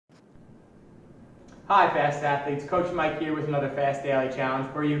Hi Fast Athletes, Coach Mike here with another Fast Daily Challenge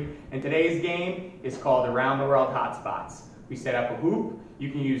for you. And today's game is called Around the World Hotspots. We set up a hoop.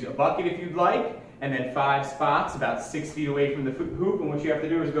 You can use a bucket if you'd like, and then 5 spots about 6 feet away from the hoop. And what you have to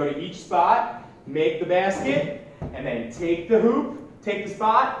do is go to each spot, make the basket, and then take the hoop, take the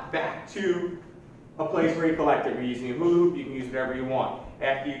spot back to a place where you collect it. We're using a hula hoop, you can use whatever you want.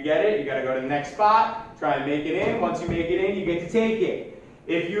 After you get it, you gotta go to the next spot, try and make it in. Once you make it in, you get to take it.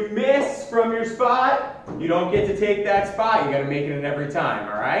 If you miss from your spot, you don't get to take that spot. You got to make it in every time,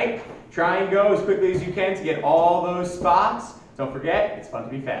 all right? Try and go as quickly as you can to get all those spots. Don't forget, it's fun to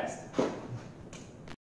be fast.